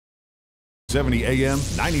70 AM,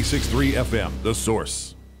 96.3 FM, The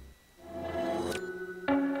Source.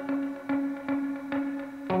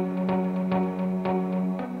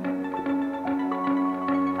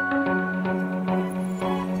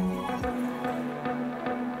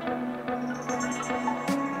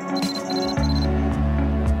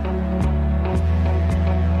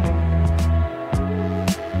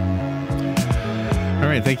 All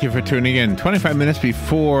right, thank you for tuning in. 25 minutes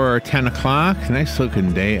before 10 o'clock. Nice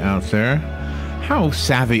looking day out there. How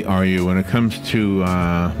savvy are you when it comes to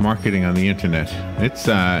marketing on the internet? It's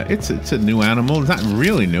a new animal. It's not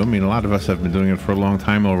really new. I mean, a lot of us have been doing it for a long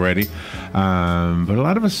time already. But a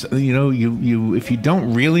lot of us, you if you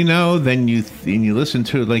don't really know, then you listen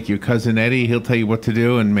to like your cousin Eddie. He'll tell you what to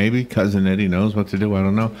do, and maybe cousin Eddie knows what to do. I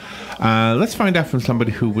don't know. Let's find out from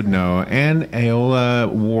somebody who would know.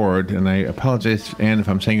 Ahola Ward, and I apologize, Ann, if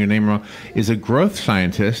I'm saying your name wrong, is a growth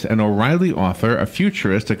scientist, an O'Reilly author, a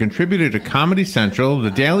futurist, a contributor to Comedy Central, The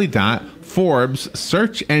Daily Dot, Forbes,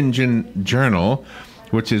 Search Engine Journal,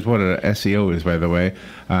 which is what a SEO is, by the way,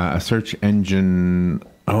 a search engine.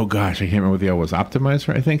 Oh, gosh, I can't remember what the O was.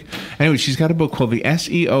 Optimizer, I think. Anyway, she's got a book called The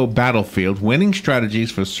SEO Battlefield, Winning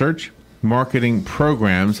Strategies for Search Marketing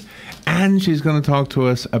Programs. And she's going to talk to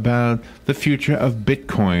us about the future of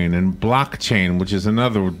Bitcoin and blockchain, which is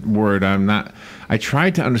another word I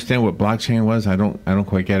tried to understand what blockchain was. I don't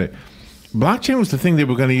quite get it. Blockchain was the thing they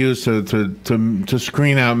were going to use to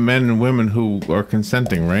screen out men and women who are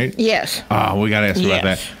consenting, right? Yes. Oh, we got to ask about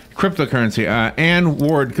that. Cryptocurrency. Ann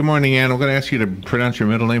Ward. Good morning, Ann. I'm going to ask you to pronounce your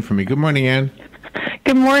middle name for me. Good morning, Ann.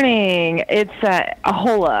 Good morning. It's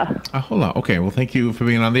Ahola. Ahola. Okay. Well, thank you for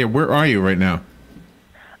being on there. Where are you right now?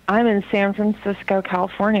 I'm in San Francisco,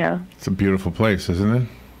 California. It's a beautiful place, isn't it?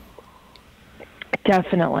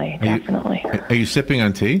 Definitely. Are you sipping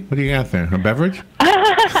on tea? What do you got there? A beverage?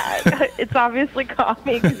 It's obviously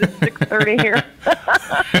coffee because it's 6:30 here.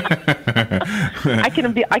 I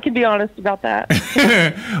can be honest about that.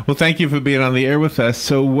 Well, thank you for being on the air with us.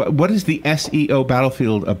 So, what is the SEO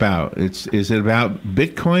Battlefield about? Is it about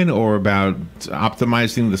Bitcoin or about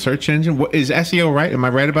optimizing the search engine? Is SEO right? Am I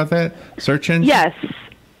right about that? Search engine?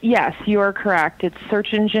 Yes, you are correct. It's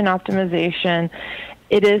search engine optimization.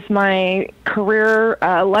 It is my career,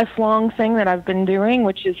 lifelong thing that I've been doing,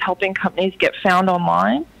 which is helping companies get found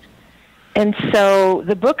online. And so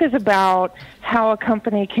the book is about how a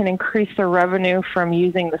company can increase their revenue from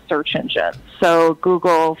using the search engine. So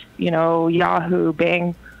Google, Yahoo,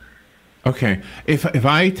 Bing. Okay. If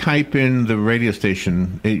I type in the radio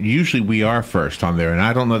station, usually we are first on there, and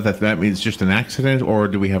I don't know that means just an accident, or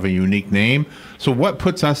do we have a unique name? So what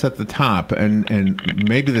puts us at the top? And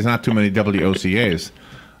maybe there's not too many WOCAs,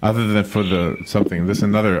 other than for there's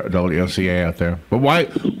another WOCA out there. But why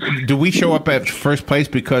do we show up at first place?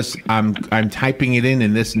 Because I'm typing it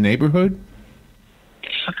in this neighborhood?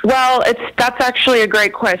 Well, that's actually a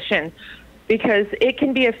great question, because it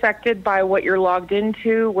can be affected by what you're logged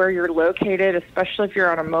into, where you're located, especially if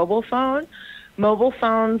you're on a mobile phone. Mobile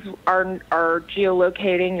phones are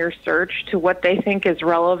geolocating your search to what they think is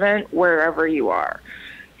relevant wherever you are.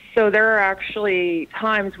 So there are actually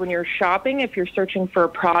times when you're shopping, if you're searching for a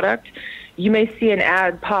product, you may see an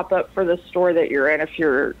ad pop up for the store that you're in if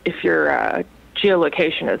your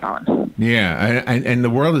geolocation is on. Yeah, and the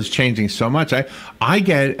world is changing so much. I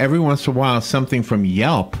get every once in a while something from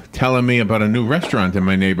Yelp telling me about a new restaurant in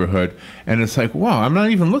my neighborhood, and it's like, wow, I'm not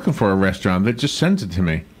even looking for a restaurant. That just sends it to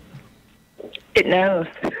me. It knows.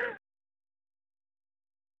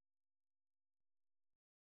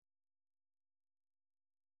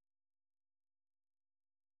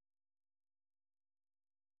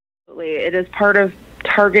 It is part of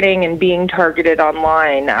targeting and being targeted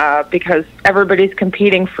online because everybody's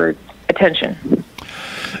competing for attention.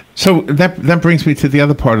 So that brings me to the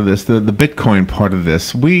other part of this, the Bitcoin part of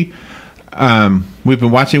this. We've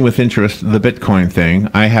been watching with interest the Bitcoin thing.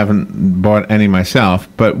 I haven't bought any myself,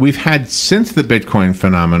 but we've had, since the Bitcoin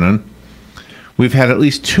phenomenon, we've had at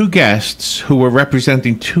least two guests who were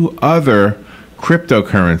representing two other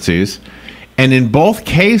cryptocurrencies. And in both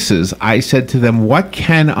cases, I said to them, what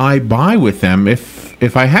can I buy with them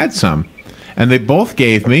if I had some? And they both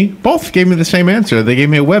gave me the same answer. They gave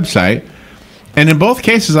me a website. And in both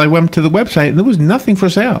cases, I went to the website and there was nothing for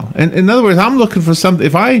sale. And in other words, I'm looking for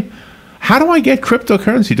something. How do I get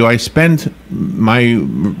cryptocurrency? Do I spend my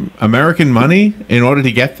American money in order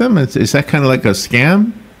to get them? Is that kind of like a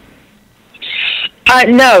scam?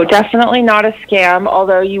 No, definitely not a scam,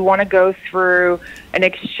 although you want to go through an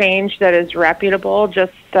exchange that is reputable,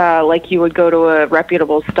 just like you would go to a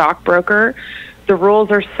reputable stockbroker. The rules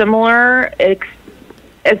are similar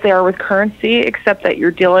as they are with currency, except that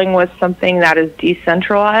you're dealing with something that is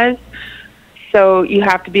decentralized. So you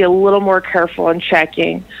have to be a little more careful in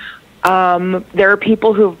checking. There are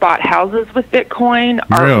people who've bought houses with Bitcoin,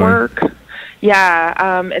 artwork. Really?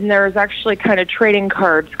 Yeah, and there's actually kind of trading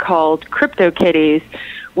cards called crypto kitties,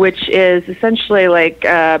 which is essentially like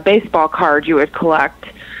a baseball card you would collect.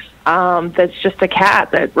 That's just a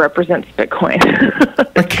cat that represents Bitcoin.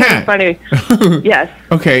 A cat? Funny. Yes.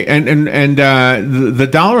 Okay, and the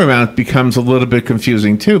dollar amount becomes a little bit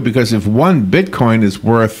confusing too, because if one Bitcoin is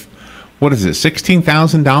worth, what is it,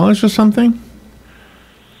 $16,000 or something?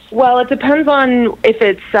 Well, it depends on if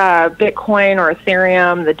it's Bitcoin or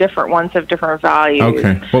Ethereum. The different ones have different values.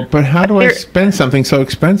 Okay. Well, but how do I spend something so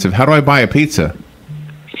expensive? How do I buy a pizza?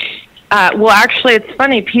 Well, actually, it's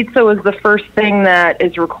funny. Pizza was the first thing that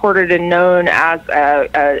is recorded and known as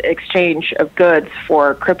a exchange of goods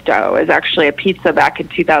for crypto. Is actually a pizza back in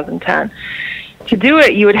 2010. To do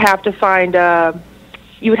it, you would have to find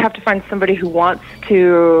somebody who wants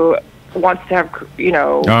to have, you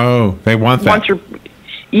know. Oh, they want that.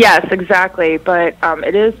 Yes, exactly. But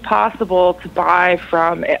it is possible to buy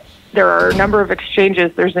from. There are a number of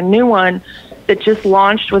exchanges. There's a new one that just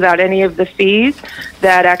launched without any of the fees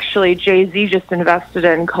that actually Jay-Z just invested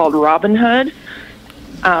in called Robinhood.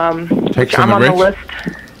 Takes I'm on the the list.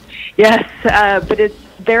 Yes, but it's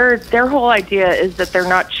their whole idea is that they're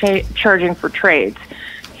not charging for trades.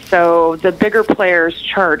 So the bigger players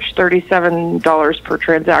charge $37 per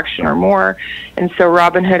transaction or more, and so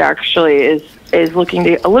Robinhood actually is looking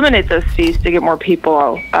to eliminate those fees to get more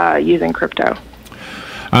people using crypto.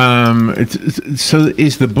 So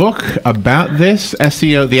is the book about this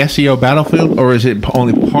SEO, the SEO battlefield, or is it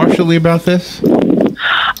only partially about this?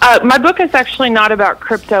 My book is actually not about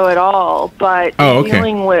crypto at all, but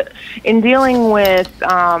dealing with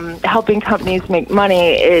helping companies make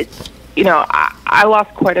money, I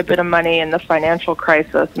lost quite a bit of money in the financial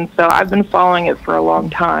crisis, and so I've been following it for a long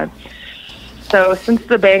time. So since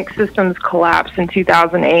the bank systems collapsed in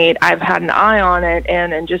 2008, I've had an eye on it,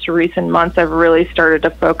 and in just recent months, I've really started to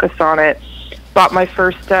focus on it.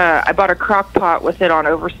 I bought a crock pot with it on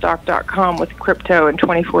Overstock.com with crypto in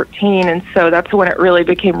 2014, and so that's when it really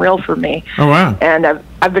became real for me. Oh, wow. And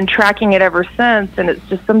I've been tracking it ever since, and it's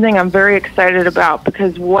just something I'm very excited about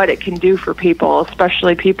because what it can do for people,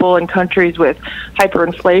 especially people in countries with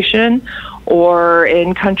hyperinflation or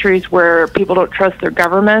in countries where people don't trust their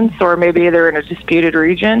governments, or maybe they're in a disputed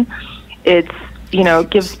region. It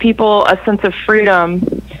gives people a sense of freedom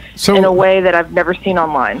in a way that I've never seen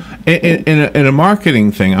online. In a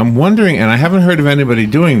marketing thing, I'm wondering, and I haven't heard of anybody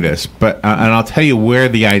doing this, but and I'll tell you where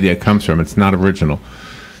the idea comes from. It's not original.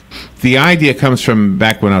 The idea comes from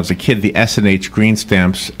back when I was a kid, the S&H green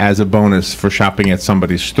stamps as a bonus for shopping at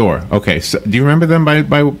somebody's store. Okay, so do you remember them by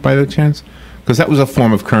the chance? Because that was a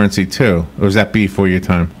form of currency too. Or was that before your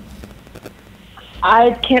time?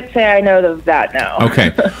 I can't say I know of that now.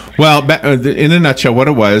 Okay. Well, in a nutshell, what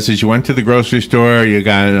it was is you went to the grocery store, you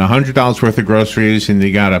got $100 worth of groceries, and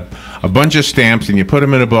you got a bunch of stamps, and you put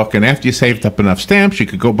them in a book, and after you saved up enough stamps, you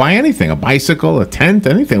could go buy anything, a bicycle, a tent,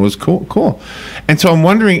 anything. It was cool. And so I'm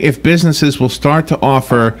wondering if businesses will start to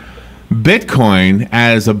offer Bitcoin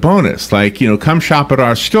as a bonus. Like, come shop at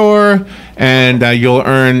our store, and you'll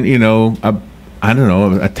earn,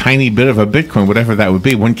 a tiny bit of a Bitcoin, whatever that would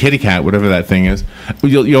be, one kitty cat, whatever that thing is.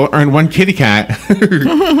 You'll earn one kitty cat.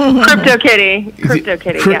 Crypto kitty.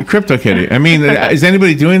 Yeah. Crypto kitty. I mean, is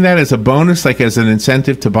anybody doing that as a bonus, like as an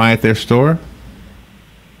incentive to buy at their store?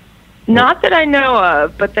 Not that I know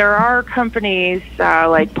of, but there are companies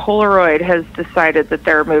like Polaroid has decided that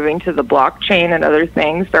they're moving to the blockchain and other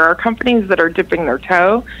things. There are companies that are dipping their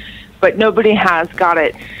toe, but nobody has got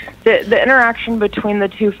it. The interaction between the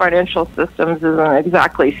two financial systems isn't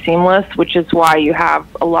exactly seamless, which is why you have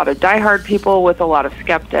a lot of diehard people with a lot of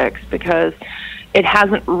skeptics, because it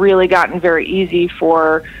hasn't really gotten very easy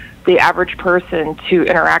for the average person to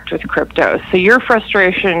interact with crypto. So your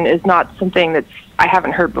frustration is not something that I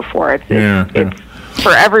haven't heard before. It's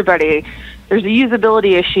for everybody. There's a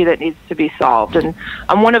usability issue that needs to be solved, and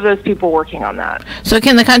I'm one of those people working on that. So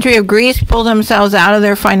can the country of Greece pull themselves out of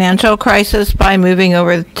their financial crisis by moving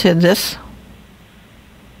over to this?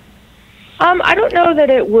 I don't know that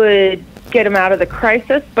it would get them out of the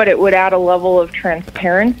crisis, but it would add a level of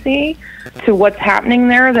transparency to what's happening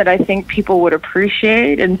there that I think people would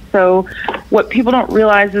appreciate. And so what people don't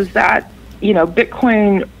realize is that,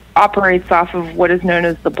 Bitcoin operates off of what is known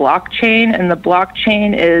as the blockchain, and the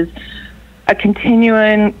blockchain is a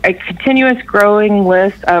continuous growing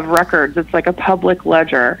list of records. It's like a public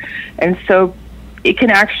ledger. And so it can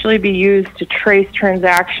actually be used to trace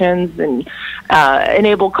transactions and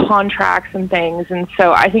enable contracts and things. And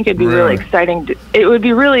so I think it'd be really exciting. It would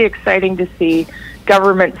be really exciting to see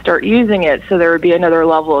government start using it, so there would be another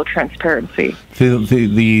level of transparency.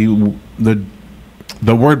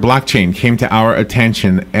 The word blockchain came to our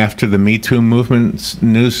attention after the Me Too movement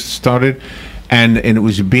news started, and it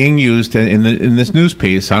was being used in this news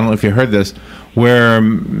piece. I don't know if you heard this, where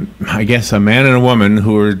I guess a man and a woman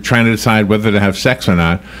who are trying to decide whether to have sex or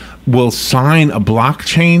not will sign a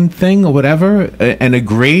blockchain thing or whatever and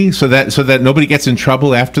agree so that nobody gets in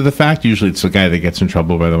trouble after the fact. Usually it's the guy that gets in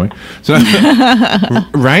trouble, by the way. So,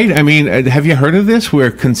 right? I mean, have you heard of this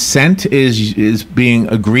where consent is being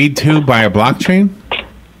agreed to by a blockchain?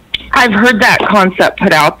 I've heard that concept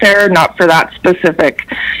put out there, not for that specific,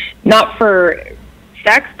 not for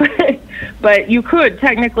sex, but you could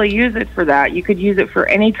technically use it for that. You could use it for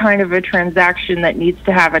any kind of a transaction that needs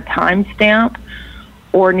to have a timestamp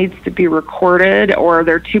or needs to be recorded, or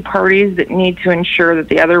there are two parties that need to ensure that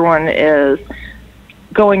the other one is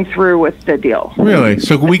going through with the deal. Really?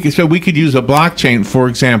 So we could use a blockchain, for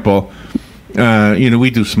example. We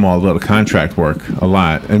do small little contract work a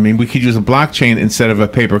lot. I mean, we could use a blockchain instead of a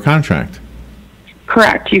paper contract.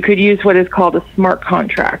 Correct. You could use what is called a smart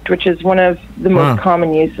contract, which is one of the most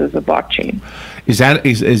common uses of blockchain. Is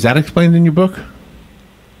that explained in your book?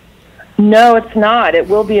 No, it's not. It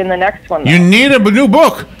will be in the next one, though. You need a new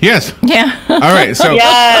book. Yes. Yeah. All right. So.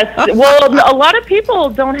 Yes. Well, a lot of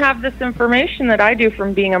people don't have this information that I do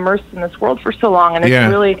from being immersed in this world for so long, and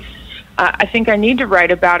it's really. I think I need to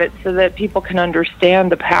write about it so that people can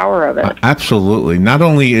understand the power of it. Absolutely. Not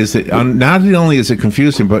only is it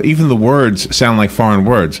confusing, but even the words sound like foreign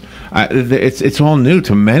words. It's all new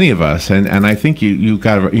to many of us, and I think you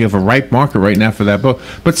have a ripe market right now for that book.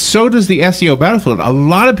 But so does the SEO battlefield. A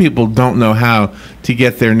lot of people don't know how to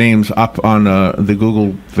get their names up on the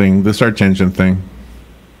Google thing, the search engine thing.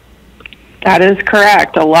 That is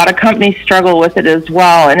correct. A lot of companies struggle with it as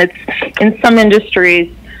well, and it's in some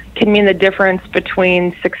industries can mean the difference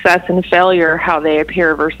between success and failure, how they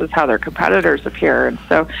appear versus how their competitors appear. And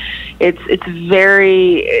so it's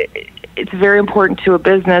very important to a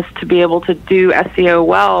business to be able to do SEO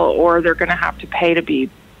well, or they're going to have to pay to be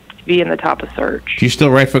in the top of search. Do you still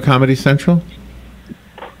write for Comedy Central?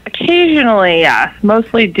 Occasionally, yes.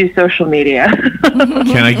 Mostly do social media.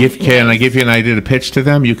 Can I give you an idea to pitch to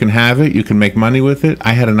them? You can have it. You can make money with it.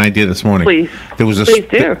 I had an idea this morning. Please. There was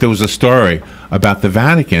a story about the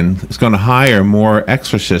Vatican is going to hire more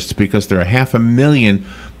exorcists because there are 500,000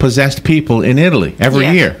 possessed people in Italy every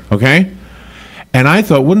year. Okay. And I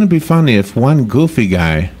thought, wouldn't it be funny if one goofy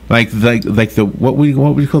guy, like the what we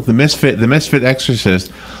call it, the misfit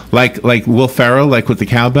exorcist, like Will Ferrell, like with the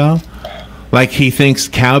cowbell. Like he thinks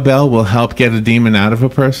cowbell will help get a demon out of a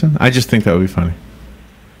person. I just think that would be funny.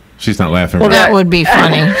 She's not laughing. Well, that would be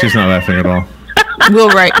funny. She's not laughing at all. We'll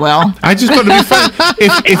write well. I just thought it'd be funny.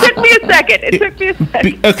 It took me a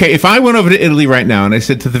second. Okay, if I went over to Italy right now and I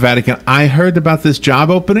said to the Vatican, I heard about this job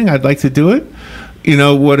opening. I'd like to do it. You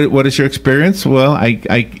know, what is your experience? Well,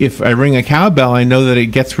 if I ring a cowbell, I know that it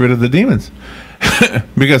gets rid of the demons.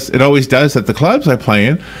 Because it always does at the clubs I play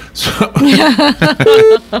in. So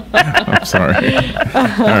I'm sorry.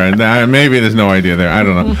 All right, maybe there's no idea there. I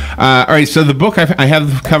don't know. All right, so the book, I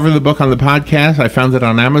have covered the book on the podcast. I found it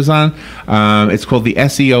on Amazon. It's called The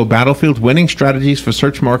SEO Battlefield: Winning Strategies for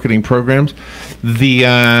Search Marketing Programs. The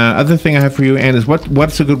other thing I have for you, Ann, is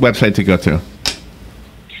what's a good website to go to?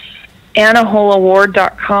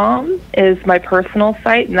 AnnaHolaWard.com is my personal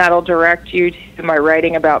site, and that'll direct you to my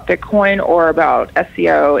writing about Bitcoin or about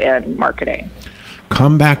SEO and marketing.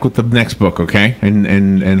 Come back with the next book, okay?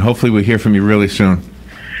 And hopefully we'll hear from you really soon.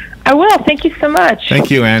 I will. Thank you so much.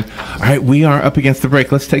 Thank you, Ann. All right, we are up against the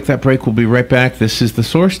break. Let's take that break. We'll be right back. This is The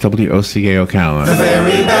Source, WOCA Ocala. The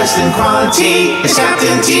very best in quality is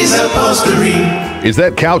Captain T's Upholstery. Is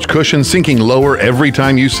that couch cushion sinking lower every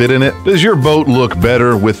time you sit in it? Does your boat look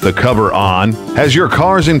better with the cover on? Has your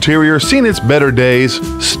car's interior seen its better days?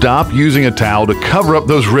 Stop using a towel to cover up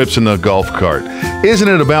those rips in the golf cart. Isn't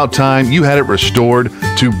it about time you had it restored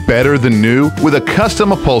to better than new with a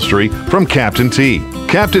custom upholstery from Captain T?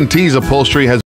 Captain T's Upholstery has